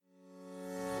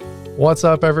What's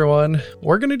up, everyone?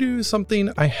 We're going to do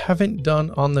something I haven't done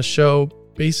on the show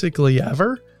basically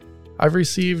ever. I've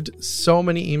received so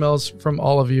many emails from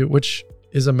all of you, which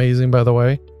is amazing, by the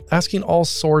way, asking all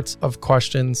sorts of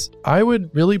questions. I would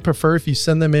really prefer if you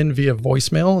send them in via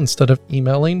voicemail instead of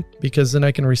emailing, because then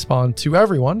I can respond to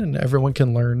everyone and everyone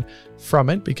can learn from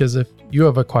it. Because if you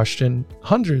have a question,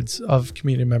 hundreds of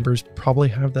community members probably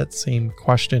have that same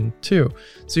question too.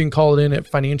 So you can call it in at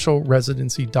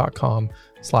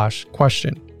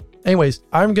financialresidency.com/question. Anyways,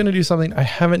 I'm going to do something I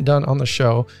haven't done on the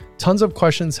show. Tons of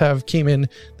questions have came in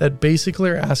that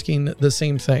basically are asking the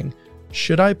same thing.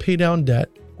 Should I pay down debt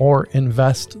or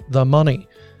invest the money?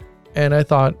 And I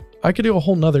thought I could do a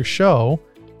whole nother show.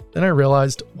 Then I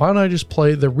realized, why don't I just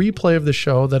play the replay of the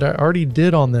show that I already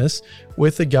did on this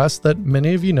with a guest that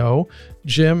many of you know,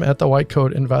 Jim at the White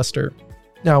Coat Investor.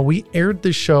 Now, we aired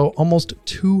this show almost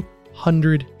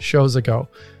 200 shows ago.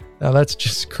 Now, that's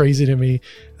just crazy to me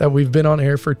that we've been on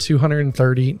air for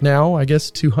 230, now I guess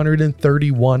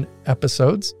 231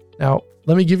 episodes. Now,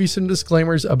 let me give you some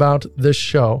disclaimers about this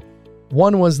show.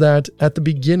 One was that at the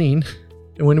beginning,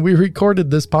 when we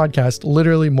recorded this podcast,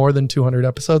 literally more than 200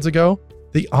 episodes ago,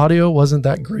 the audio wasn't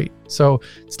that great. So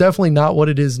it's definitely not what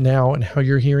it is now, and how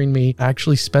you're hearing me. I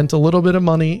actually spent a little bit of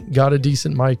money, got a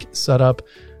decent mic set up,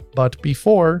 but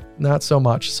before, not so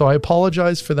much. So I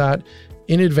apologize for that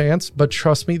in advance, but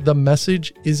trust me, the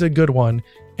message is a good one,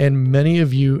 and many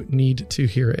of you need to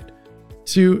hear it.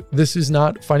 Two, this is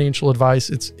not financial advice.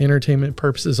 It's entertainment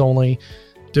purposes only.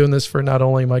 Doing this for not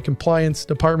only my compliance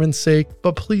department's sake,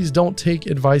 but please don't take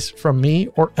advice from me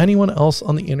or anyone else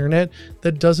on the internet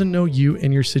that doesn't know you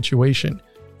and your situation.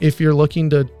 If you're looking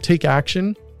to take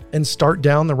action and start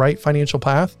down the right financial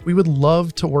path, we would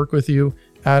love to work with you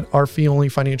at our fee-only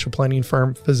financial planning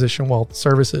firm, Physician Wealth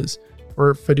Services.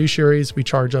 For fiduciaries, we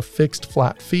charge a fixed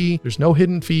flat fee. There's no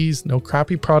hidden fees, no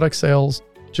crappy product sales,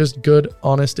 just good,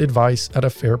 honest advice at a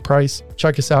fair price.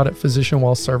 Check us out at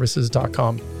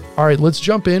physicianwealthservices.com. All right, let's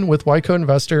jump in with White Coat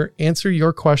Investor, answer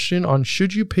your question on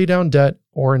should you pay down debt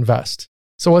or invest.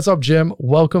 So what's up, Jim?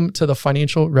 Welcome to the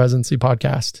Financial Residency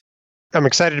Podcast. I'm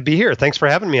excited to be here. Thanks for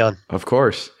having me on. Of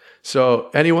course. So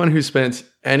anyone who spent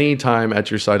any time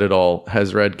at your site at all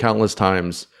has read countless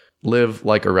times, live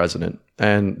like a resident.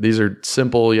 And these are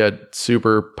simple yet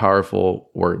super powerful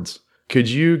words. Could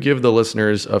you give the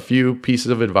listeners a few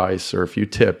pieces of advice or a few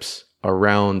tips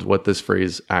around what this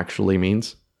phrase actually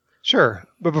means? Sure.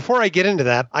 But before I get into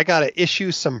that, I got to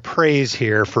issue some praise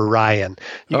here for Ryan.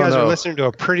 You guys are listening to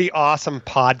a pretty awesome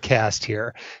podcast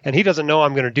here, and he doesn't know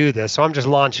I'm going to do this, so I'm just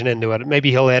launching into it.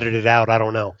 Maybe he'll edit it out. I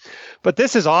don't know. But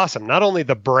this is awesome. Not only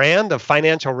the brand of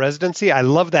financial residency, I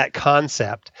love that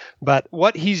concept, but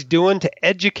what he's doing to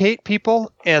educate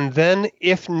people and then,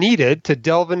 if needed, to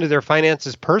delve into their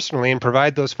finances personally and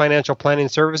provide those financial planning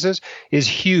services is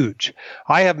huge.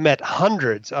 I have met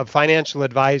hundreds of financial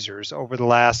advisors over the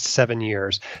last 7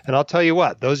 years. And I'll tell you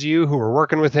what, those of you who are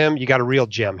working with him, you got a real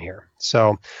gem here.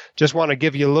 So just want to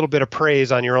give you a little bit of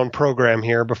praise on your own program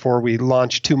here before we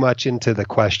launch too much into the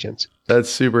questions. That's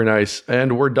super nice.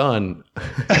 And we're done.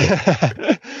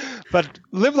 But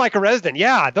live like a resident.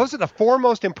 Yeah, those are the four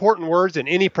most important words in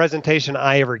any presentation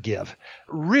I ever give.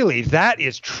 Really, that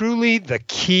is truly the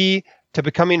key to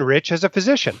becoming rich as a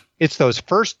physician. It's those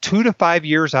first 2 to 5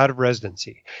 years out of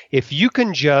residency. If you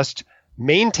can just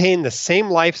maintain the same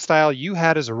lifestyle you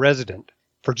had as a resident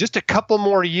for just a couple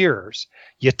more years,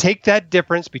 you take that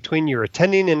difference between your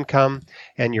attending income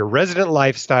and your resident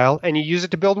lifestyle and you use it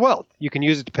to build wealth. You can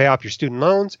use it to pay off your student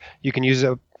loans. You can use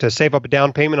it to save up a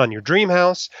down payment on your dream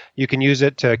house. You can use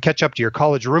it to catch up to your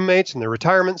college roommates and their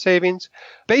retirement savings.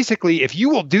 Basically, if you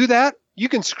will do that, you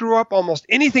can screw up almost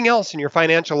anything else in your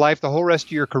financial life the whole rest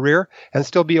of your career and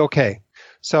still be okay.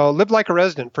 So live like a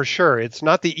resident for sure. It's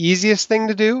not the easiest thing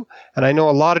to do, and I know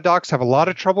a lot of docs have a lot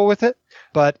of trouble with it,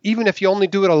 but even if you only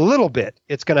do it a little bit,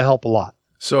 it's going to help a lot.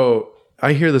 So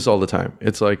I hear this all the time.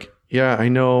 It's like, yeah, I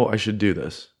know I should do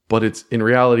this, but in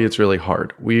reality, it's really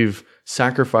hard. We've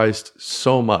sacrificed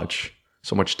so much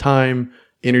time,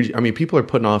 energy. I mean, people are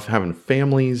putting off having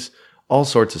families, all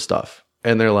sorts of stuff.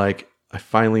 And they're like, I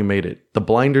finally made it. The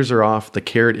blinders are off. The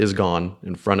carrot is gone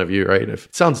in front of you, right?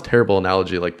 It sounds terrible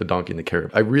analogy like the donkey and the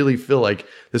carrot. I really feel like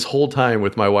this whole time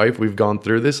with my wife, we've gone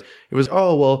through this. It was,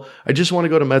 oh, well, I just want to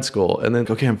go to med school. And then,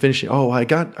 okay, I'm finishing. Oh, I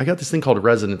got this thing called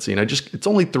residency and it's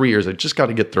only 3 years. I just got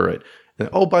to get through it. And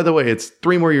oh, by the way, it's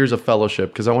 3 more years of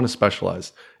fellowship because I want to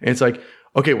specialize. And it's like,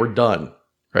 okay, we're done,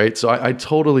 right? So I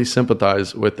totally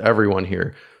sympathize with everyone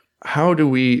here. How do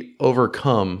we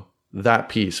overcome that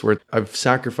piece where I've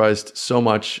sacrificed so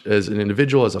much as an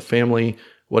individual, as a family,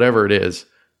 whatever it is,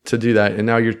 to do that? And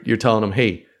now you're telling them,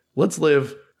 hey, let's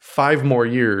live 5 more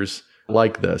years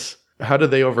like this. How do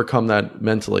they overcome that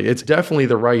mentally? It's definitely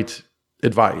the right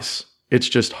advice. It's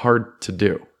just hard to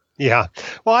do. Yeah.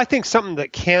 Well, I think something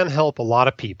that can help a lot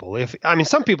of people,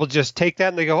 some people just take that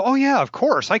and they go, oh yeah, of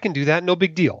course, I can do that. No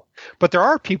big deal. But there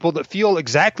are people that feel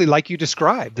exactly like you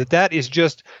described, that is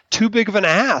just too big of an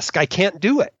ask. I can't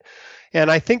do it.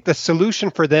 And I think the solution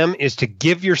for them is to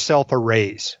give yourself a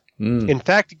raise. In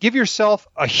fact, give yourself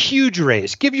a huge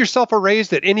raise. Give yourself a raise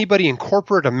that anybody in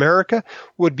corporate America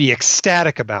would be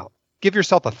ecstatic about. Give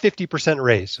yourself a 50%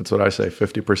 raise. That's what I say,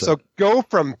 50%. So go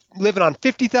from living on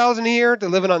 $50,000 a year to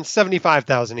living on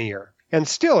 $75,000 a year. And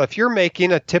still, if you're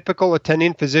making a typical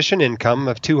attending physician income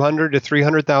of $200,000 to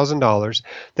 $300,000,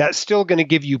 that's still going to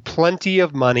give you plenty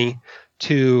of money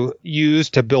to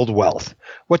use to build wealth.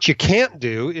 What you can't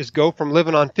do is go from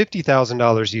living on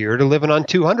 $50,000 a year to living on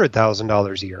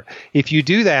 $200,000 a year. If you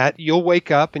do that, you'll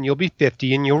wake up and you'll be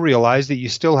 50 and you'll realize that you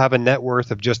still have a net worth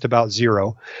of just about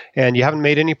zero and you haven't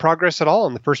made any progress at all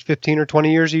in the first 15 or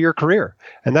 20 years of your career.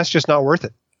 And that's just not worth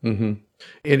it. Mm-hmm.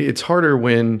 It's harder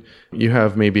when you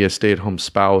have maybe a stay-at-home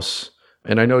spouse.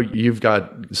 And I know you've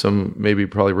got some maybe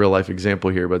probably real life example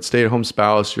here, but stay-at-home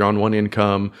spouse, you're on one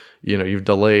income, you've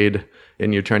delayed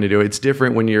and you're trying to do it. It's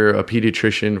different when you're a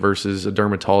pediatrician versus a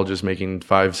dermatologist making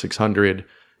 $500-600.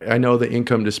 I know the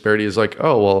income disparity is like,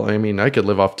 oh, well, I could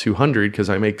live off 200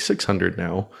 because I make 600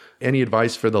 now. Any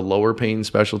advice for the lower paying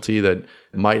specialty that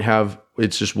might have,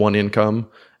 it's just one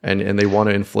income and they want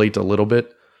to inflate a little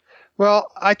bit?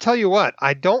 Well, I tell you what,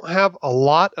 I don't have a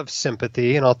lot of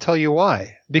sympathy, and I'll tell you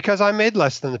why. Because I made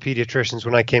less than the pediatricians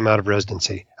when I came out of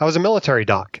residency. I was a military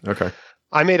doc. Okay.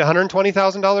 I made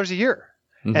 $120,000 a year.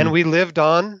 Mm-hmm. And we lived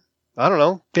on,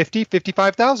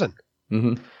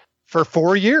 $55,000 for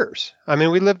 4 years.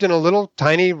 We lived in a little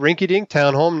tiny rinky-dink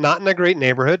townhome, not in a great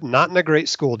neighborhood, not in a great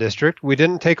school district. We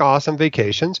didn't take awesome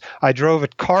vacations. I drove a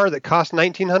car that cost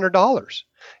 $1,900.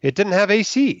 It didn't have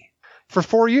AC for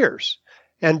 4 years.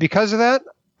 And because of that,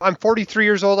 I'm 43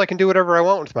 years old. I can do whatever I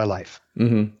want with my life.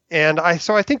 Mm-hmm. And I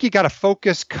think you got to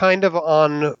focus kind of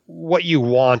on what you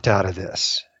want out of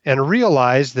this and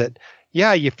realize that,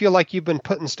 yeah, you feel like you've been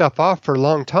putting stuff off for a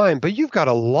long time, but you've got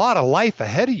a lot of life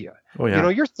ahead of you. Oh, yeah.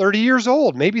 You're 30 years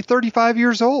old, maybe 35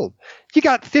 years old. You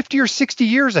got 50 or 60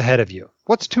 years ahead of you.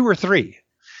 What's 2 or 3?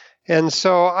 And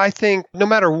so I think no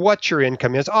matter what your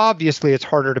income is, obviously it's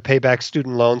harder to pay back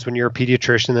student loans when you're a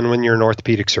pediatrician than when you're an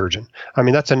orthopedic surgeon.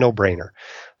 That's a no-brainer.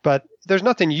 But there's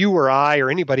nothing you or I or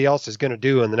anybody else is going to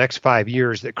do in the next 5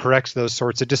 years that corrects those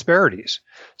sorts of disparities.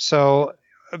 So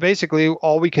basically,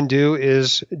 all we can do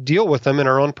is deal with them in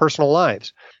our own personal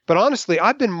lives. But honestly,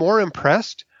 I've been more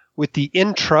impressed with the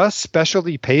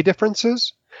intra-specialty pay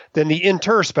differences than the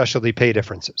inter-specialty pay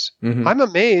differences. Mm-hmm. I'm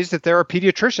amazed that there are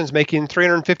pediatricians making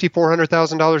 $350,000,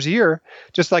 $400,000 a year,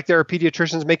 just like there are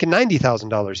pediatricians making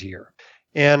 $90,000 a year.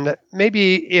 And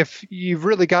maybe if you've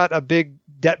really got a big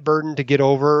debt burden to get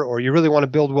over, or you really want to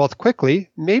build wealth quickly,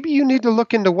 maybe you need to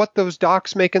look into what those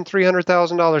docs making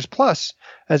 $300,000 plus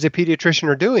as a pediatrician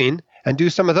are doing and do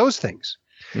some of those things.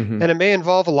 Mm-hmm. And it may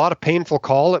involve a lot of painful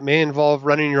call. It may involve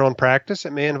running your own practice.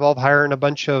 It may involve hiring a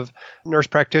bunch of nurse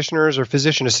practitioners or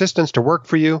physician assistants to work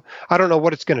for you. I don't know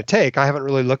what it's going to take. I haven't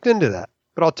really looked into that.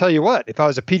 But I'll tell you what, if I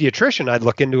was a pediatrician, I'd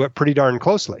look into it pretty darn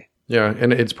closely. Yeah,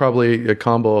 and it's probably a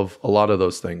combo of a lot of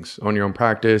those things. Own your own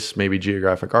practice, maybe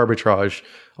geographic arbitrage,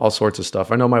 all sorts of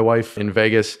stuff. I know my wife in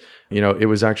Vegas, it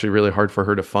was actually really hard for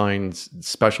her to find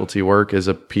specialty work as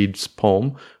a peds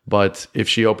pulm. But if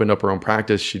she opened up her own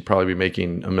practice, she'd probably be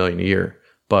making $1 million a year.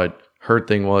 But her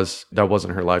thing was that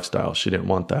wasn't her lifestyle. She didn't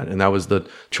want that. And that was the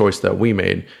choice that we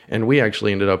made. And we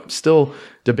actually ended up still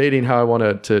debating how I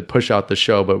wanted to push out the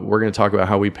show, but we're going to talk about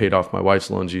how we paid off my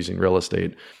wife's loans using real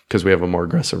estate because we have a more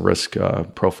aggressive risk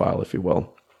profile, if you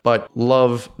will. But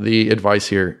love the advice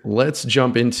here. Let's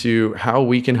jump into how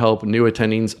we can help new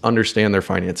attendings understand their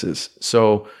finances.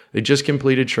 So they just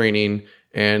completed training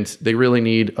and they really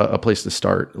need a place to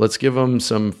start. Let's give them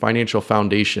some financial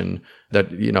foundation that,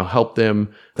 help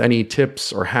them. Any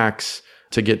tips or hacks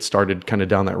to get started kind of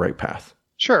down that right path?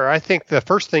 Sure. I think the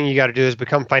first thing you got to do is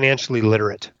become financially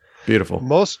literate. Beautiful.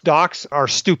 Most docs are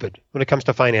stupid when it comes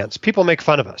to finance. People make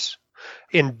fun of us.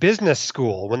 In business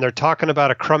school, when they're talking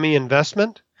about a crummy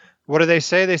investment, what do they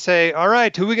say? They say, all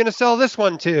right, who are we going to sell this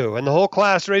one to? And the whole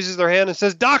class raises their hand and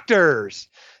says, doctors.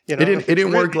 It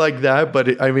didn't work like that,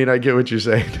 but I get what you're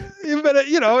saying. But,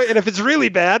 and if it's really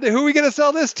bad, who are we going to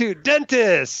sell this to?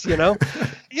 Dentists,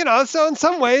 So in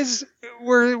some ways,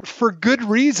 we're, for good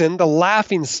reason, the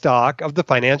laughing stock of the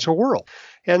financial world.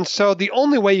 And so the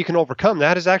only way you can overcome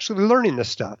that is actually learning this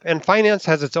stuff. And finance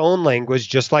has its own language,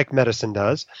 just like medicine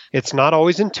does. It's not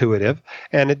always intuitive,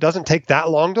 and it doesn't take that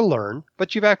long to learn,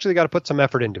 but you've actually got to put some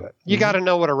effort into it. You got to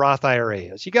know what a Roth IRA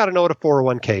is. You got to know what a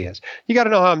 401k is. You got to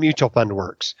know how a mutual fund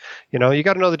works. You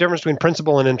got to know the difference between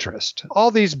principal and interest. All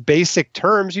these basic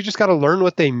terms, you just got to learn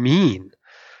what they mean.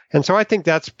 And so I think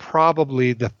that's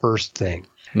probably the first thing.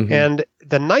 And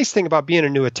the nice thing about being a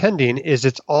new attending is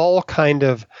it's all kind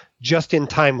of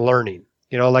just-in-time learning,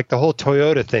 like the whole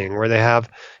Toyota thing where they have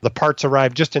the parts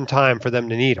arrive just in time for them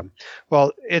to need them.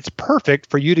 Well, it's perfect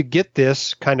for you to get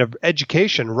this kind of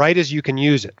education right as you can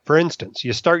use it. For instance,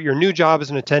 you start your new job as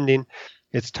an attending,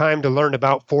 it's time to learn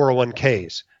about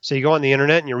 401ks. So you go on the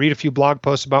internet and you read a few blog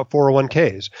posts about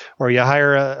 401ks, or you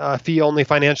hire a fee-only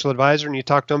financial advisor and you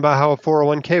talk to them about how a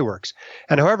 401k works.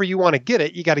 And however you want to get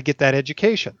it, you got to get that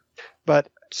education. But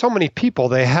so many people,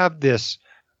 they have this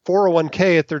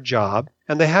 401k at their job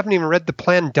and they haven't even read the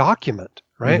plan document,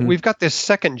 right? We've got this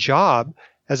second job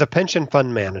as a pension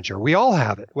fund manager. We all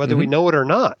have it, whether we know it or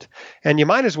not. And you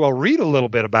might as well read a little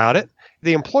bit about it.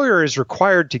 The employer is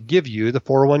required to give you the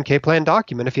 401k plan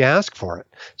document if you ask for it.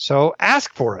 So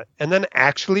ask for it and then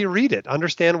actually read it.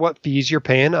 Understand what fees you're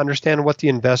paying. Understand what the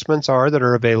investments are that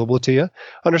are available to you.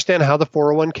 Understand how the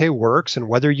 401k works and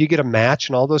whether you get a match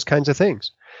and all those kinds of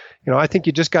things. I think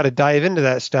you just got to dive into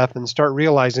that stuff and start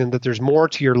realizing that there's more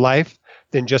to your life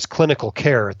than just clinical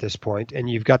care at this point, and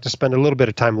you've got to spend a little bit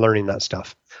of time learning that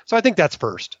stuff. So I think that's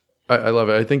first. I love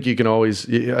it. I think you can always,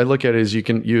 I look at it as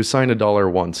you assign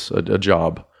 $1 once, a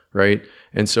job, right?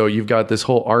 And so you've got this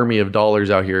whole army of dollars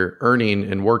out here earning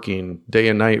and working day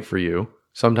and night for you.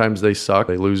 Sometimes they suck,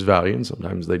 they lose value, and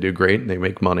sometimes they do great and they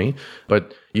make money,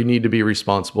 but you need to be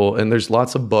responsible. And there's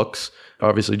lots of books.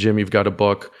 Obviously, Jim, you've got a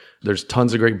book. There's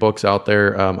tons of great books out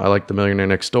there. I like The Millionaire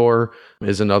Next Door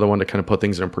is another one to kind of put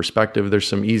things in perspective. There's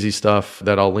some easy stuff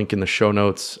that I'll link in the show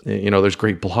notes. There's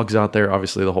great blogs out there.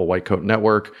 Obviously, the whole White Coat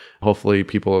Network. Hopefully,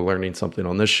 people are learning something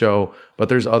on this show. But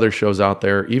there's other shows out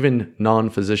there, even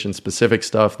non-physician specific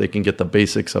stuff. They can get the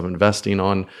basics of investing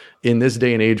on. In this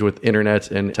day and age with internet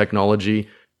and technology,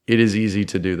 it is easy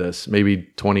to do this. Maybe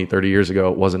 20, 30 years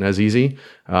ago, it wasn't as easy,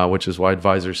 which is why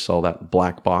advisors sell that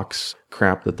black box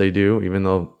crap that they do, even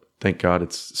though thank God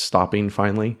it's stopping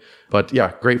finally. But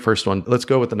yeah, great first one. Let's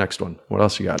go with the next one. What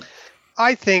else you got?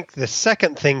 I think the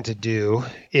second thing to do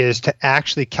is to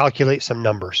actually calculate some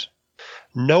numbers.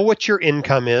 Know what your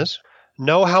income is.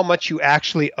 Know how much you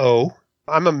actually owe.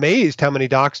 I'm amazed how many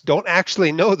docs don't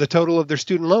actually know the total of their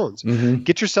student loans.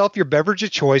 Get yourself your beverage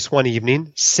of choice one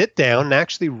evening, sit down and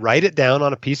actually write it down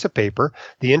on a piece of paper,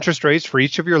 the interest rates for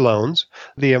each of your loans,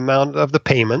 the amount of the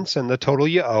payments and the total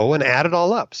you owe, and add it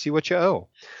all up. See what you owe.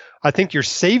 I think your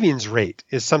savings rate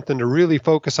is something to really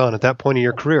focus on at that point in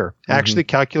your career. Actually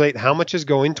calculate how much is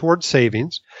going towards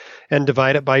savings and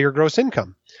divide it by your gross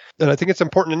income. And I think it's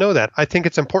important to know that. I think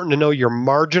it's important to know your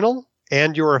marginal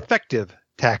and your effective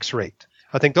tax rate.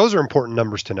 I think those are important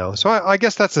numbers to know. So I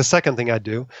guess that's the second thing I'd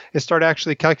do is start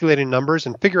actually calculating numbers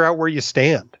and figure out where you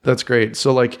stand. That's great.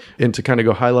 So and to kind of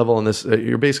go high level on this,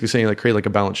 you're basically saying create a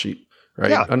balance sheet.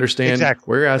 Right. Yeah, understand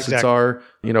where your assets are,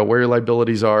 where your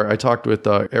liabilities are. I talked with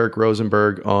Eric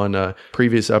Rosenberg on a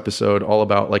previous episode all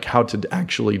about how to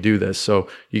actually do this. So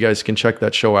you guys can check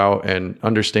that show out and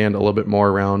understand a little bit more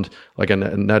around a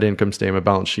net income statement,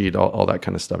 balance sheet, all that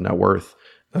kind of stuff, net worth.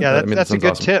 That's a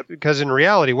good tip, because in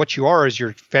reality, what you are is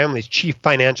your family's chief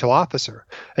financial officer,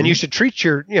 and you should treat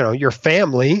your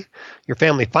family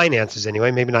finances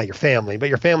anyway, maybe not your family, but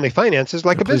your family finances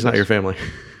like a business. Please not your family.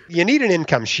 You need an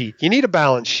income sheet. You need a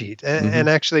balance sheet and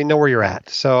actually know where you're at.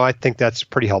 So I think that's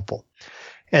pretty helpful.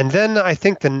 And then I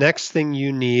think the next thing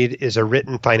you need is a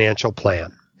written financial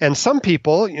plan. And some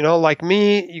people, like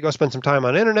me, you go spend some time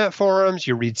on internet forums,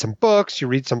 you read some books, you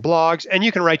read some blogs, and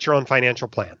you can write your own financial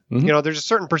plan. There's a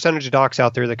certain percentage of docs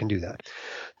out there that can do that.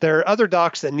 There are other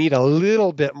docs that need a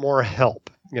little bit more help.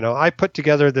 I put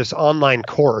together this online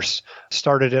course,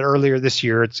 started it earlier this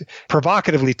year. It's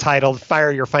provocatively titled Fire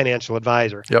Your Financial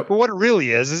Advisor. Yep. But what it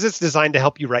really is it's designed to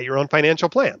help you write your own financial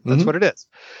plan. That's what it is.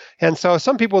 And so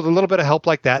some people with a little bit of help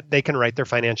like that, they can write their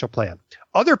financial plan.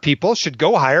 Other people should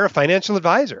go hire a financial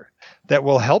advisor that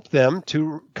will help them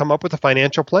to come up with a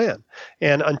financial plan.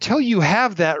 And until you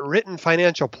have that written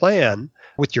financial plan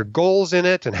with your goals in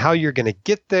it and how you're going to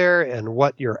get there and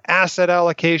what your asset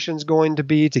allocation is going to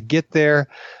be to get there,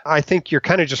 I think you're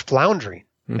kind of just floundering.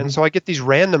 And so I get these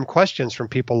random questions from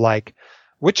people like,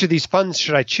 which of these funds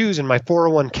should I choose in my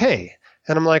 401k?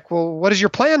 And I'm like, well, what does your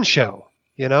plan show?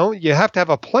 You have to have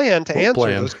a plan to answer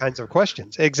plan. those kinds of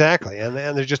questions. Exactly. And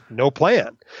there's just no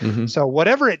plan. So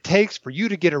whatever it takes for you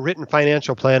to get a written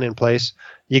financial plan in place,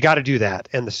 you got to do that.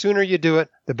 And the sooner you do it,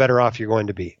 the better off you're going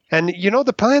to be. And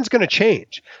the plan's going to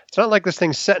change. It's not like this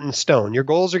thing's set in stone. Your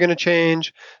goals are going to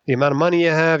change. The amount of money you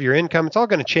have, your income, it's all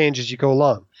going to change as you go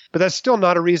along. But that's still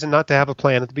not a reason not to have a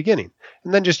plan at the beginning.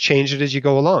 And then just change it as you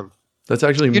go along. That's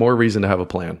actually more reason to have a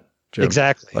plan, Jim.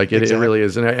 Exactly. Like it really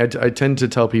is. And I tend to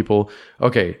tell people,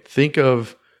 okay, think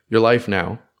of your life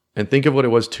now and think of what it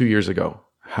was 2 years ago.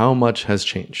 How much has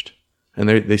changed? And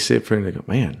they sit there and they go,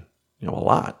 man, a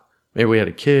lot. Maybe we had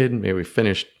a kid, maybe we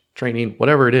finished training,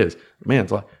 whatever it is. Man,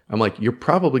 it's a lot. I'm like, you're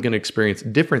probably going to experience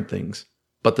different things,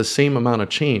 but the same amount of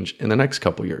change in the next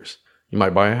couple years. You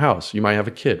might buy a house, you might have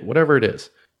a kid, whatever it is.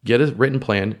 Get a written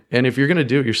plan. And if you're going to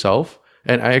do it yourself,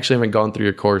 and I actually haven't gone through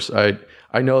your course, I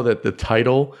know that the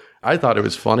title, I thought it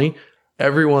was funny.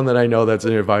 Everyone that I know that's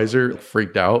an advisor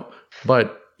freaked out,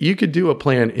 but you could do a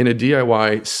plan in a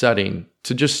DIY setting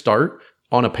to just start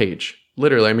on a page.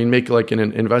 Literally, make like an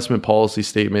investment policy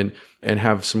statement and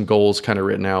have some goals kind of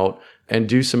written out and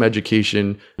do some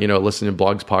education, listen to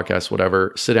blogs, podcasts,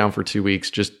 whatever, sit down for 2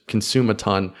 weeks, just consume a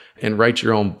ton and write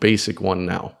your own basic one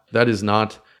now. That is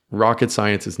not rocket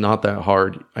science. It's not that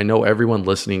hard. I know everyone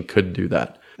listening could do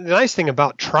that. The nice thing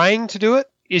about trying to do it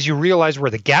is you realize where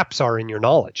the gaps are in your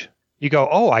knowledge. You go,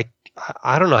 oh, I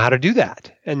don't know how to do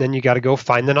that. And then you got to go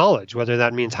find the knowledge, whether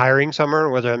that means hiring someone, or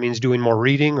whether that means doing more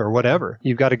reading or whatever.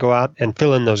 You've got to go out and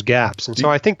fill in those gaps. And so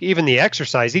I think even the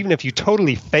exercise, even if you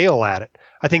totally fail at it,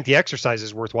 I think the exercise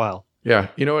is worthwhile. Yeah.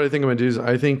 You know what I think I'm going to do is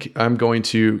I think I'm going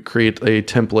to create a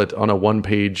template on a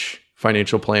 1-page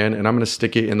financial plan, and I'm going to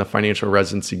stick it in the financial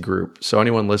residency group. So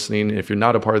anyone listening, if you're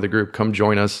not a part of the group, come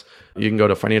join us. You can go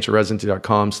to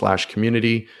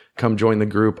financialresidency.com/community. Come join the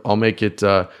group. I'll make it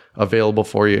available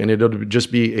for you. And it'll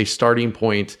just be a starting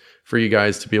point for you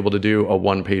guys to be able to do a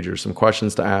 1-pager, some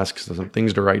questions to ask, some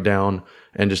things to write down,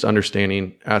 and just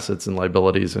understanding assets and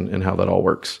liabilities and how that all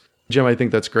works. Jim, I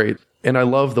think that's great. And I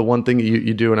love the one thing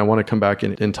you do, and I want to come back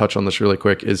and touch on this really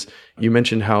quick, is you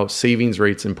mentioned how savings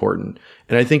rate's important.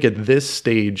 And I think at this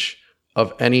stage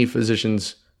of any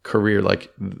physician's career,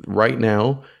 like right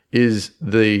now, is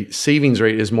the savings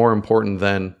rate is more important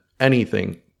than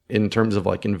anything in terms of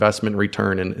like investment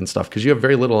return and stuff, because you have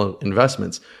very little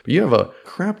investments, but you have a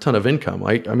crap ton of income.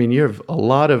 You have a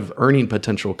lot of earning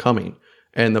potential coming,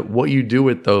 and that what you do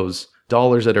with those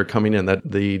dollars that are coming in, that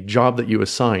the job that you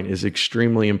assign is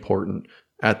extremely important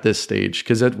at this stage,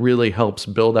 because that really helps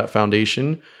build that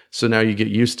foundation. So now you get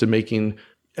used to making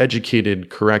educated,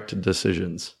 correct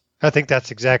decisions. I think that's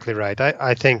exactly right.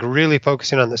 I think really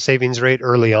focusing on the savings rate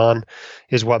early on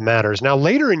is what matters. Now,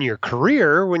 later in your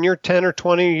career, when you're 10 or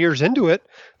 20 years into it,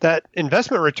 that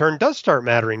investment return does start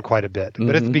mattering quite a bit.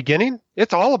 But at the beginning,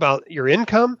 it's all about your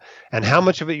income and how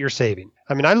much of it you're saving.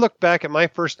 I look back at my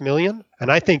first $1 million,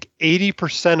 and I think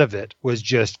 80% of it was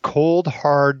just cold,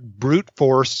 hard, brute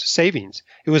force savings.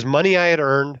 It was money I had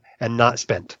earned and not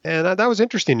spent. And that was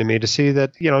interesting to me to see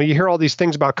that, you hear all these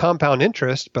things about compound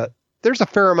interest, but there's a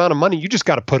fair amount of money you just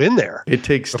got to put in there. It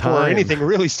takes before time. Anything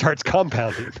really starts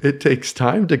compounding. It takes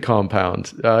time to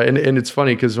compound. And it's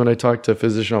funny because when I talked to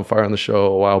Physician on Fire on the show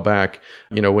a while back,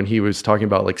 when he was talking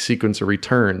about like sequence of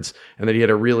returns, and that he had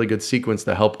a really good sequence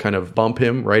to help kind of bump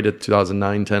him right at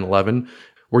 2009, 10, 11.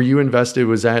 Were you invested,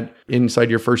 was that inside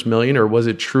your first $1 million, or was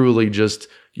it truly just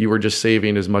you were just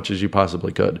saving as much as you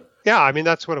possibly could? Yeah,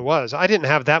 that's what it was. I didn't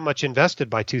have that much invested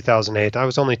by 2008. I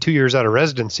was only 2 years out of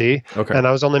residency, and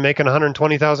I was only making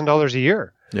 $120,000 a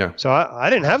year. Yeah. So I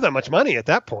didn't have that much money at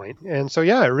that point. And so,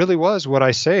 yeah, it really was what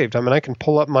I saved. I can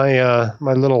pull up my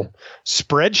my little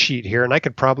spreadsheet here, and I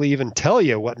could probably even tell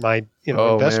you what my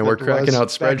investment was. Oh, man, we're cracking out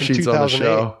spreadsheets on the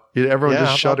show. Everyone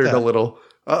just shuddered a little.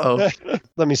 Uh-oh.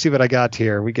 Let me see what I got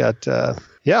here. We got,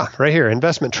 right here,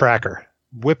 investment tracker.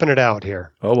 Whipping it out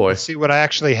here. Oh boy. Let's see what I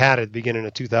actually had at the beginning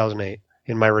of 2008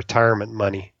 in my retirement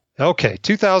money. Okay,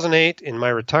 2008 in my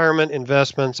retirement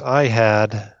investments, I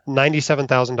had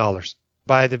 $97,000.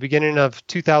 By the beginning of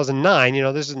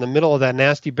 2009, this is in the middle of that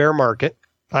nasty bear market,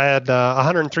 I had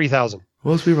 $103,000.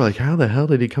 Most people are like, how the hell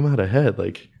did he come out ahead?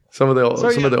 Like some of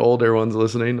the older ones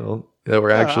listening that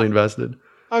were actually invested.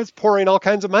 I was pouring all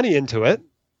kinds of money into it.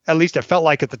 At least it felt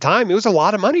like at the time. It was a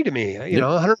lot of money to me.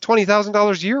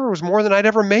 $120,000 a year was more than I'd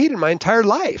ever made in my entire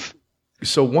life.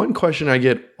 So one question I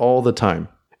get all the time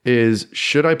is,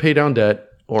 should I pay down debt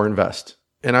or invest?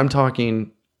 And I'm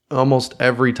talking almost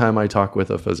every time I talk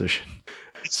with a physician.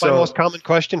 It's my most common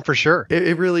question for sure.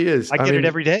 It really is. I get it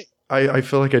every day. I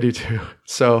feel like I do too.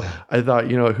 So I thought,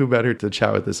 who better to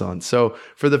chat with this on? So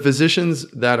for the physicians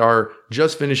that are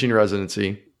just finishing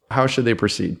residency, How should they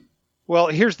proceed? Well,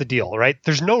 here's the deal, right?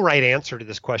 There's no right answer to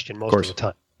this question most of the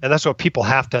time. And that's what people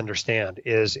have to understand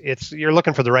is you're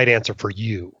looking for the right answer for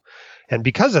you. And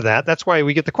because of that, that's why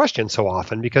we get the question so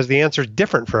often, because the answer is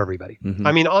different for everybody. Mm-hmm.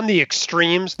 I mean, on the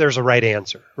extremes, there's a right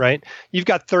answer, right? You've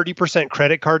got 30%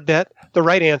 credit card debt. The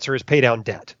right answer is pay down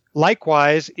debt.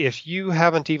 Likewise, if you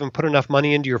haven't even put enough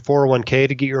money into your 401k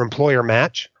to get your employer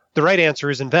match, the right answer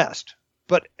is invest.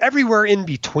 But everywhere in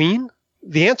between,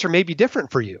 the answer may be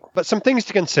different for you. But some things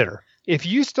to consider. If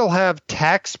you still have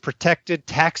tax-protected,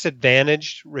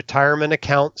 tax-advantaged retirement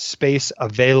account space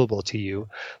available to you,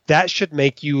 that should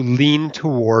make you lean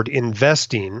toward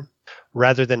investing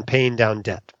rather than paying down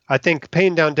debt. I think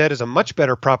paying down debt is a much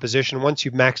better proposition once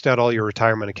you've maxed out all your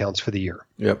retirement accounts for the year.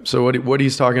 Yep. So what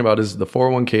he's talking about is the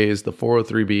 401ks, the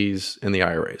 403bs, and the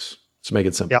IRAs. Let's make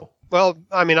it simple. Yep. Well,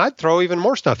 I mean, I'd throw even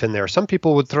more stuff in there. Some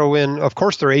people would throw in, of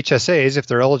course, their HSAs if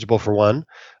they're eligible for one,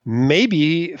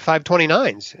 maybe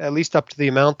 529s, at least up to the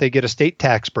amount they get a state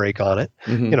tax break on it.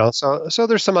 Mm-hmm. So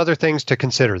there's some other things to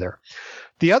consider there.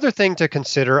 The other thing to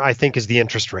consider, I think, is the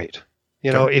interest rate.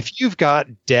 If you've got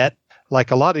debt,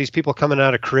 like a lot of these people coming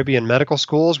out of Caribbean medical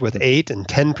schools with 8 and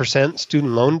 10%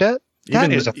 student loan debt,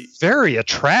 that is a very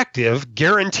attractive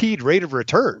guaranteed rate of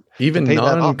return. Even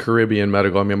non-Caribbean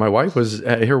medical. I mean, my wife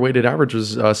her weighted average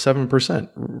was 7%,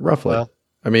 roughly. Well,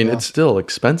 it's still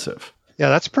expensive. Yeah,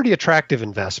 that's a pretty attractive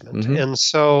investment. Mm-hmm. And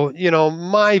so,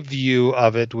 my view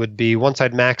of it would be once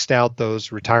I'd maxed out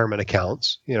those retirement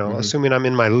accounts, assuming I'm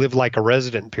in my live like a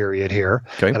resident period here,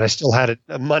 and I still had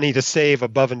money to save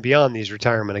above and beyond these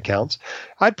retirement accounts,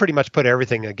 I'd pretty much put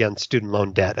everything against student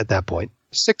loan debt at that point.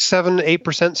 6, 7,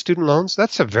 8% student loans,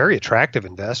 that's a very attractive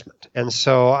investment. And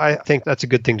so I think that's a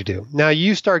good thing to do. Now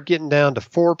you start getting down to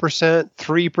 4%, 3%,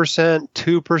 2%,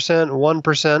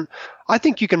 1%. I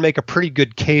think you can make a pretty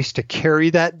good case to carry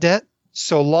that debt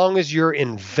so long as you're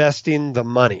investing the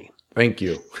money. Thank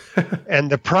you. And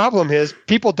the problem is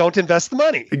people don't invest the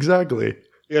money. Exactly.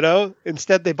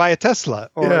 Instead they buy a Tesla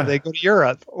or they go to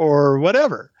Europe or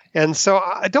whatever. And so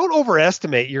I don't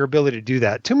overestimate your ability to do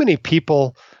that. Too many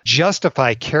people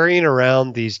justify carrying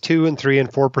around these 2 and 3 and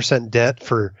 4% debt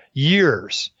for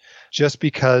years just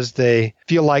because they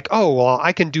feel like, oh, well,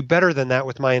 I can do better than that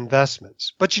with my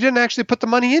investments. But you didn't actually put the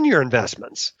money in your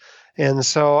investments. And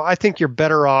so I think you're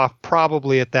better off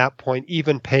probably at that point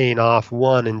even paying off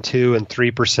 1 and 2 and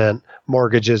 3%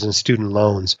 mortgages and student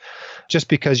loans, just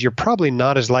because you're probably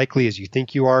not as likely as you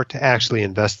think you are to actually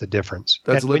invest the difference.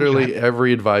 That's literally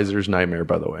every advisor's nightmare,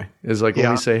 by the way, is like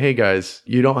when we say, hey guys,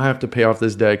 you don't have to pay off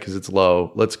this debt because it's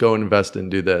low. Let's go and invest and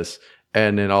do this.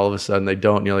 And then all of a sudden they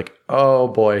don't. And you're like, oh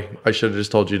boy, I should have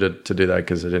just told you to do that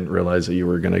because I didn't realize that you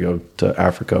were going to go to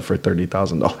Africa for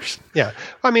 $30,000. Yeah.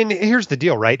 I mean, here's the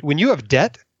deal, right? When you have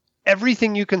debt,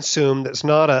 everything you consume that's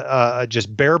not a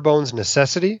just bare bones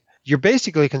necessity, you're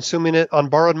basically consuming it on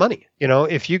borrowed money.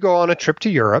 If you go on a trip to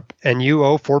Europe and you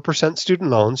owe 4% student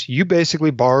loans, you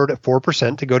basically borrowed at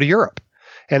 4% to go to Europe.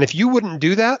 And if you wouldn't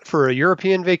do that for a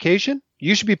European vacation,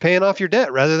 you should be paying off your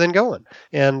debt rather than going.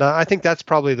 And I think that's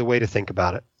probably the way to think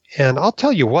about it. And I'll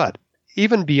tell you what,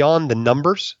 even beyond the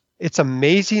numbers, it's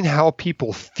amazing how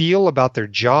people feel about their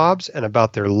jobs and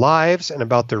about their lives and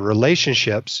about their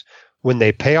relationships when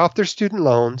they pay off their student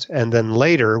loans and then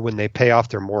later when they pay off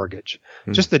their mortgage.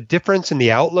 Just the difference in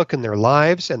the outlook in their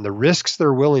lives and the risks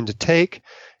they're willing to take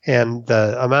and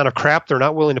the amount of crap they're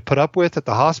not willing to put up with at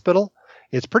the hospital.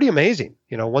 It's pretty amazing,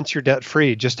 once you're debt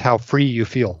free, just how free you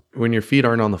feel. When your feet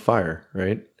aren't on the fire,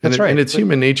 right? That's right. And it's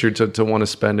human nature to want to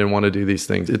spend and want to do these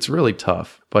things. It's really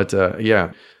tough. But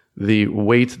the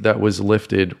weight that was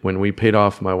lifted when we paid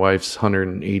off my wife's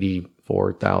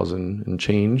 $184,000 and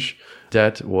change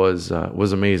debt was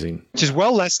amazing. Which is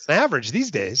well less than average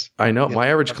these days. I know. My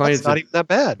average client's not even that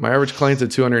bad. My average client's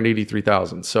at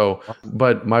 $283,000. So,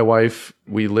 but my wife,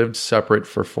 we lived separate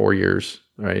for 4 years.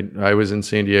 Right. I was in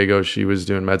San Diego. She was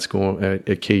doing med school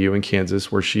at KU in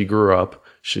Kansas, where she grew up.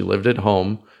 She lived at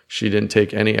home. She didn't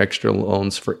take any extra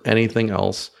loans for anything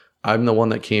else. I'm the one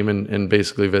that came and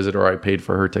basically visited her. I paid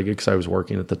for her ticket because I was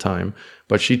working at the time.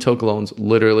 But she took loans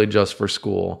literally just for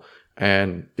school.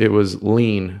 And it was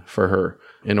lean for her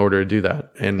in order to do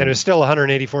that. And it was still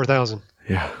 $184,000.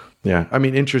 Yeah. Yeah. I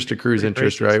mean, interest accrues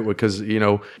interest, right? Because,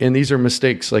 and these are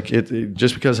mistakes. Like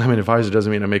just because I'm an advisor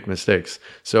doesn't mean I make mistakes.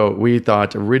 So we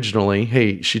thought originally,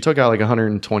 hey, she took out like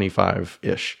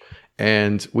 125-ish.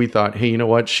 And we thought, hey, you know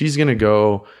what? She's going to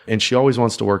go, and she always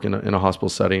wants to work in a hospital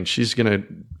setting.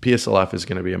 PSLF is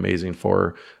going to be amazing for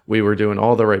her. We were doing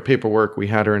all the right paperwork. We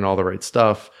had her in all the right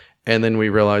stuff. And then we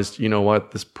realized, you know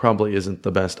what? This probably isn't the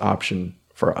best option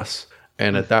for us.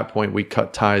 And at that point, we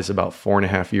cut ties about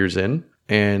 4.5 years in.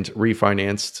 and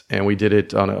refinanced. And we did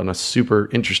it on a super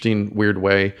interesting, weird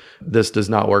way. This does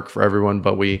not work for everyone,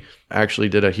 but we actually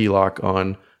did a HELOC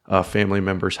on a family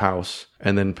member's house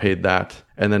and then paid that.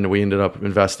 And then we ended up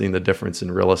investing the difference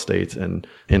in real estate and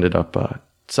ended up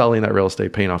selling that real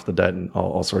estate, paying off the debt, and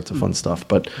all sorts of fun stuff.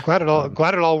 But glad it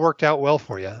all worked out well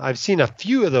for you. I've seen a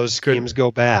few of those schemes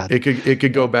go bad. It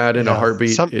could go bad in a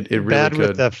heartbeat. It really bad could.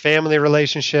 With the family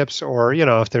relationships, or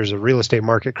if there's a real estate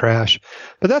market crash.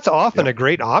 But that's often a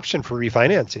great option for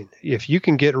refinancing. If you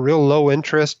can get real low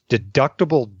interest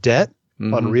deductible debt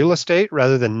on real estate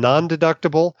rather than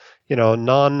non-deductible,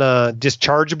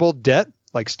 non-dischargeable debt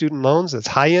like student loans that's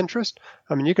high interest,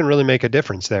 I mean, you can really make a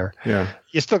difference there. Yeah.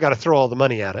 You still got to throw all the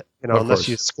money at it, unless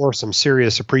you score some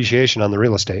serious appreciation on the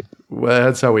real estate. Well,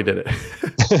 that's how we did it.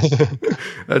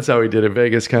 That's how we did it.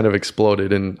 Vegas kind of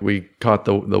exploded and we caught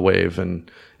the wave, and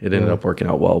it ended up working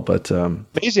out well. But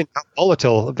amazing how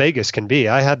volatile Vegas can be.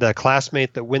 I had a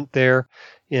classmate that went there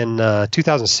in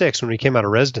 2006 when we came out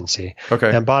of residency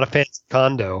and bought a fancy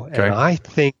condo. And I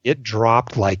think it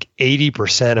dropped like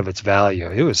 80% of its value.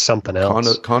 It was something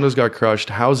else. Condos got crushed.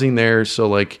 Housing there.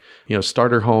 So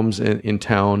starter homes in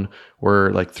town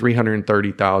were like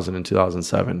 $330,000 in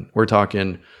 2007. We're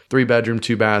talking 3-bedroom,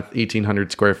 2-bath,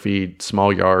 1,800 square feet,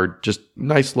 small yard, just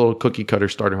nice little cookie cutter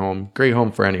starter home. Great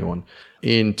home for anyone.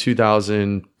 In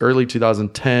early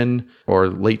 2010 or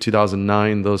late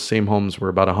 2009, those same homes were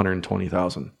about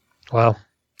 $120,000. Wow.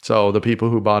 So the people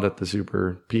who bought at the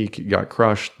super peak got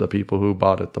crushed. The people who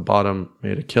bought at the bottom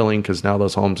made a killing because now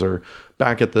those homes are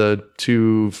back at the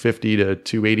 250 to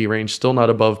 280 range. Still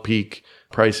not above peak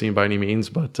pricing by any means,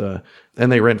 but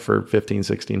and they rent for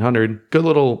 $1,500-$1,600. Good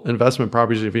little investment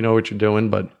properties if you know what you're doing.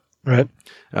 But right,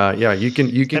 you can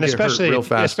get hurt real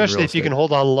fast. Especially if you can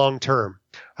hold on long term.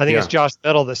 I think it's Josh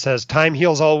Metal that says time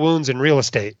heals all wounds in real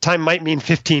estate. Time might mean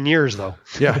 15 years though.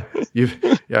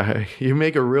 You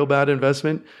make a real bad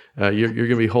investment, you're going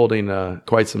to be holding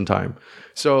quite some time.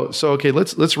 So okay,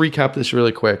 let's recap this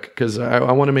really quick because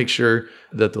I want to make sure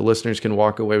that the listeners can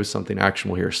walk away with something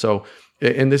actionable here. So,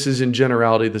 and this is in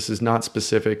generality, this is not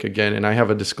specific again, and I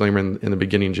have a disclaimer in the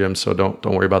beginning, Jim, so don't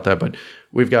worry about that. But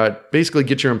we've got basically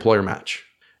get your employer match.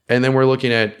 And then we're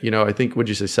looking at, I think, would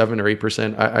you say 7 or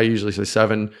 8%? I usually say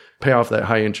 7, pay off that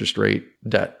high interest rate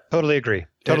debt. Totally agree.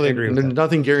 Agree with that.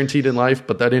 Nothing guaranteed in life,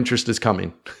 but that interest is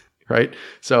coming, right?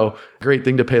 So great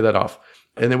thing to pay that off.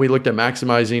 And then we looked at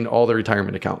maximizing all the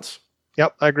retirement accounts.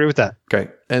 Yep, I agree with that. Okay.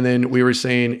 And then we were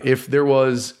saying if there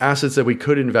was assets that we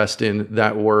could invest in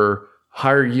that were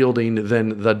higher yielding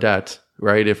than the debt,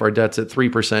 right? If our debt's at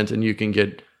 3% and you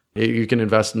can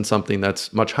invest in something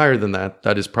that's much higher than that,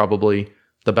 that is probably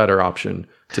the better option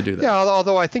to do that. Yeah,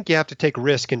 although I think you have to take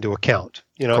risk into account.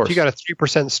 If you got a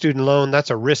 3% student loan,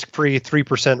 that's a risk-free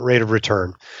 3% rate of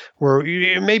return. Where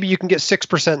maybe you can get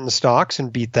 6% in the stocks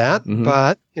and beat that,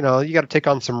 but you got to take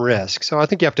on some risk. So I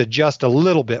think you have to adjust a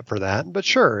little bit for that. But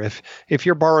sure, if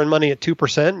you're borrowing money at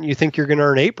 2% and you think you're going to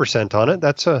earn 8% on it,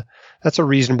 that's a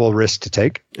reasonable risk to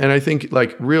take. And I think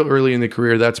like real early in the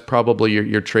career, that's probably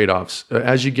your trade-offs.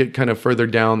 As you get kind of further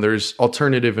down, there's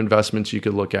alternative investments you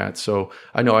could look at. So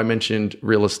I know I mentioned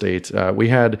real estate. We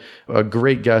had a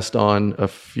great guest on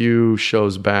a few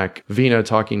shows back, Vina,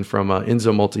 talking from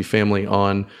Enzo Multifamily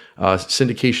on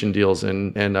syndication deals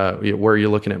and where you're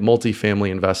looking at multifamily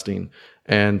investing.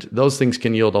 And those things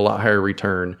can yield a lot higher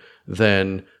return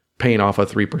than paying off a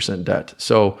 3% debt.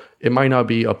 So it might not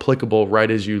be applicable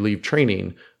right as you leave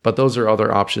training, but those are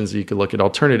other options that you could look at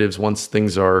alternatives once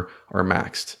things are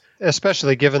maxed.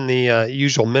 Especially given the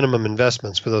usual minimum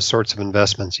investments for those sorts of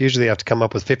investments. Usually you have to come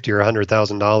up with $50,000 or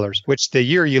 $100,000, which the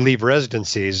year you leave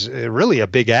residency is really a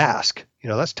big ask.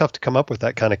 That's tough to come up with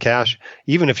that kind of cash,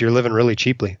 even if you're living really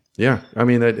cheaply. Yeah, I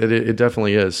mean, it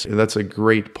definitely is. That's a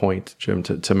great point, Jim,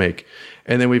 to make.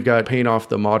 And then we've got paying off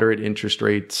the moderate interest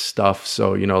rate stuff.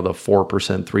 So, the 4%,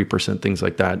 3%, things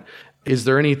like that. Is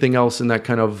there anything else in that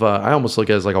kind of, I almost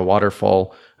look at it as like a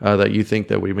waterfall that you think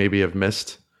that we maybe have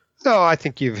missed? No, I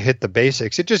think you've hit the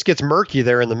basics. It just gets murky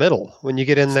there in the middle. When you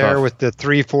get in there with the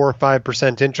 3, 4,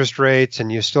 5% interest rates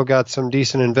and you still got some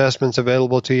decent investments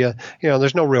available to you,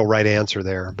 there's no real right answer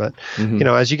there. But,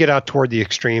 as you get out toward the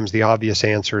extremes, the obvious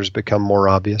answers become more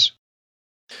obvious.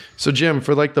 So, Jim,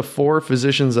 for like the 4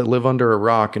 physicians that live under a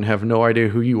rock and have no idea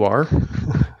who you are,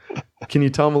 can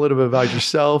you tell them a little bit about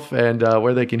yourself and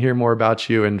where they can hear more about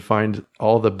you and find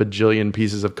all the bajillion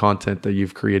pieces of content that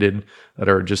you've created that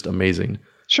are just amazing?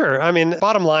 Sure. I mean,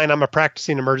 bottom line, I'm a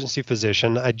practicing emergency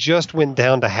physician. I just went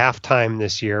down to half-time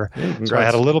this year. So I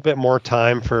had a little bit more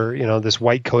time for, this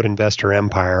white coat investor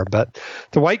empire. But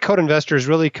the white coat investor is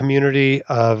really a community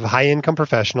of high-income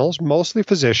professionals, mostly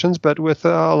physicians, but with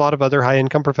a lot of other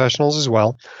high-income professionals as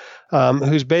well,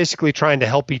 who's basically trying to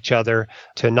help each other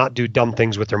to not do dumb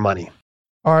things with their money.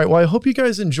 All right. Well, I hope you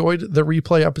guys enjoyed the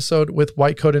replay episode with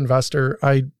White Coat Investor.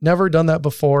 I never done that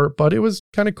before, but it was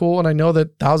kind of cool. And I know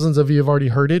that thousands of you have already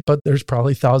heard it, but there's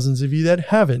probably thousands of you that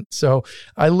haven't. So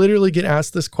I literally get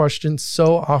asked this question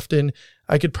so often.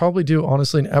 I could probably do,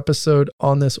 honestly, an episode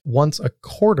on this once a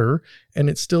quarter, and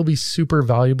it'd still be super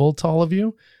valuable to all of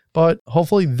you. But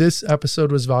hopefully this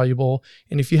episode was valuable.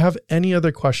 And if you have any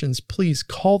other questions, please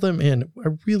call them in. I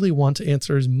really want to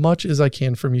answer as much as I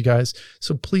can from you guys.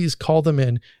 So please call them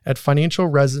in at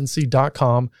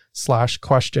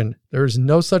financialresidency.com/question. There's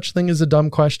no such thing as a dumb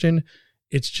question.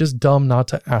 It's just dumb not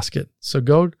to ask it. So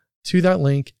go to that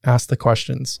link, ask the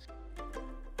questions.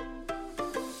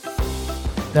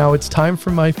 Now it's time for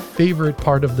my favorite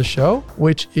part of the show,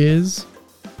 which is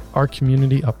our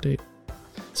community update.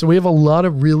 So we have a lot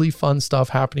of really fun stuff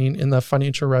happening in the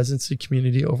financial residency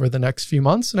community over the next few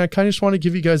months. And I kind of just want to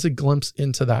give you guys a glimpse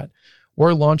into that.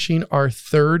 We're launching our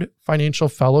third financial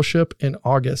fellowship in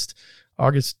August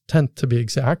 10th to be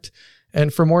exact.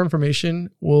 And for more information,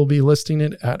 we'll be listing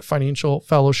it at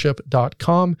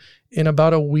financialfellowship.com in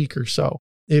about a week or so.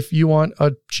 If you want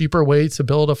a cheaper way to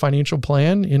build a financial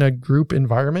plan in a group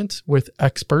environment with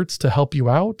experts to help you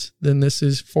out, then this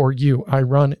is for you. I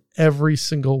run every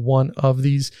single one of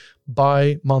these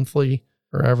bi-monthly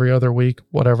or every other week,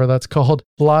 whatever that's called,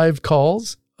 live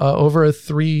calls over a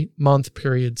 3-month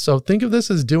period. So think of this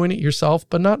as doing it yourself,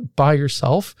 but not by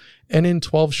yourself. And in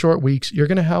 12 short weeks, you're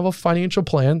going to have a financial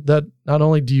plan that not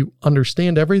only do you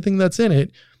understand everything that's in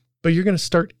it, but you're going to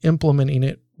start implementing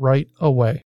it right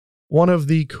away. One of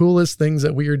the coolest things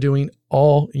that we are doing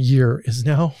all year is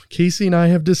now Casey and I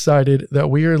have decided that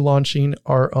we are launching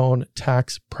our own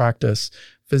tax practice.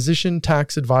 Physician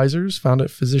Tax Advisors, found at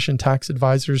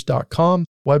physiciantaxadvisors.com.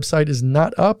 Website is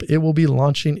not up. It will be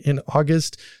launching in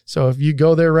August. So if you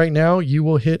go there right now, you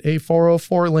will hit a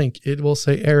 404 link. It will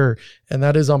say error. And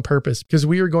that is on purpose because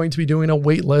we are going to be doing a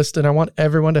wait list. And I want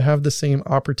everyone to have the same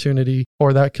opportunity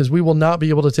for that because we will not be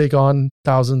able to take on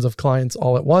thousands of clients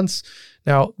all at once.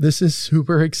 Now, this is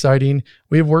super exciting.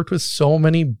 We have worked with so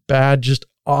many bad, just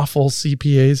awful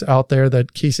CPAs out there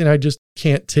that Casey and I just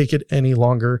can't take it any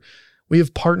longer. We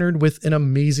have partnered with an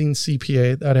amazing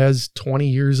CPA that has 20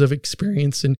 years of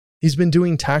experience, and he's been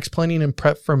doing tax planning and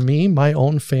prep for me, my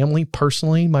own family,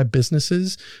 personally, my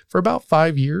businesses for about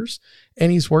 5 years.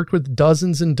 And he's worked with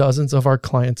dozens and dozens of our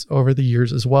clients over the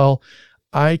years as well.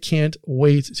 I can't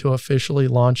wait to officially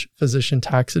launch Physician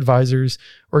Tax Advisors.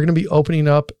 We're going to be opening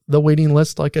up the waiting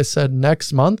list, like I said,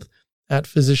 next month at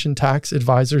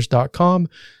physiciantaxadvisors.com.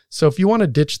 So if you want to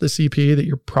ditch the CPA that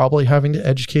you're probably having to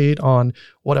educate on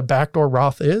what a backdoor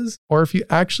Roth is, or if you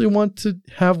actually want to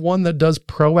have one that does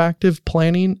proactive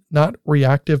planning, not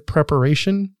reactive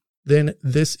preparation, then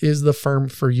this is the firm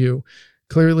for you.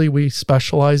 Clearly, we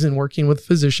specialize in working with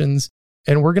physicians,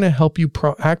 and we're going to help you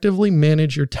proactively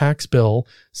manage your tax bill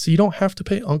so you don't have to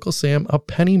pay Uncle Sam a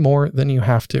penny more than you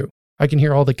have to. I can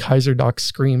hear all the Kaiser docs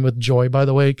scream with joy, by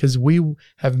the way, because we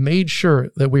have made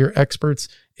sure that we are experts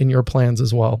in your plans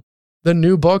as well. The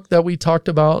new book that we talked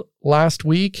about last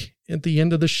week at the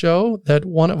end of the show that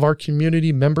one of our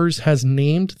community members has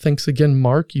named. Thanks again,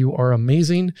 Mark. You are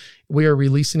amazing. We are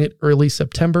releasing it early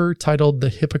September, titled The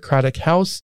Hippocratic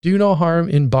House. Do no harm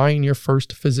in buying your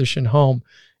first physician home.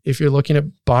 If you're looking at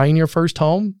buying your first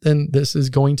home, then this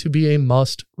is going to be a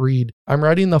must read. I'm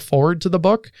writing the foreword to the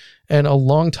book, and a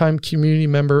longtime community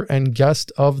member and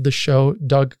guest of the show,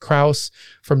 Doug Kraus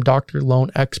from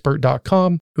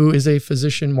drloanexpert.com, who is a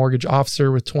physician mortgage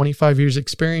officer with 25 years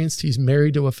experience. He's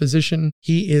married to a physician.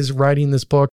 He is writing this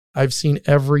book. I've seen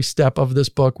every step of this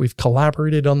book. We've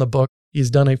collaborated on the book.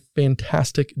 He's done a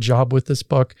fantastic job with this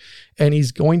book, and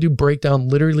he's going to break down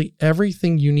literally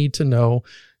everything you need to know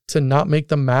to not make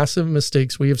the massive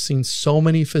mistakes we have seen so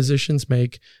many physicians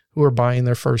make who are buying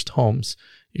their first homes.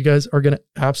 You guys are going to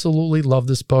absolutely love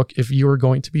this book if you are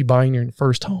going to be buying your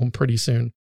first home pretty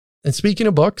soon. And speaking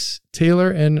of books, Taylor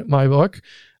and my book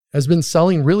has been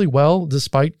selling really well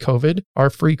despite COVID. Our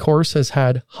free course has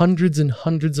had hundreds and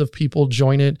hundreds of people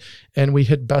join it, and we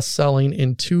hit best selling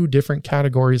in 2 different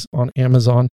categories on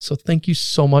Amazon. So thank you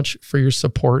so much for your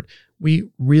support.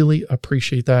 We really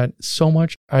appreciate that so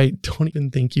much. I don't even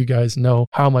think you guys know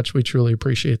how much we truly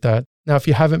appreciate that. Now, if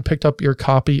you haven't picked up your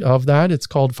copy of that, it's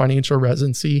called Financial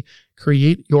Residency.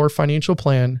 Create your financial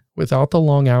plan without the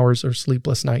long hours or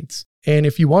sleepless nights. And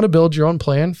if you want to build your own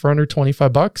plan for under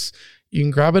 $25, you can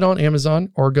grab it on Amazon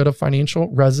or go to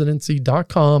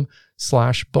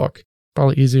financialresidency.com/book.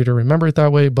 Probably easier to remember it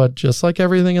that way, but just like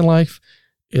everything in life,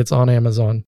 it's on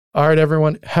Amazon. All right,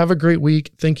 everyone, have a great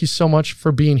week. Thank you so much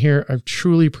for being here. I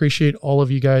truly appreciate all of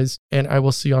you guys, and I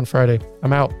will see you on Friday.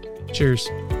 I'm out. Cheers.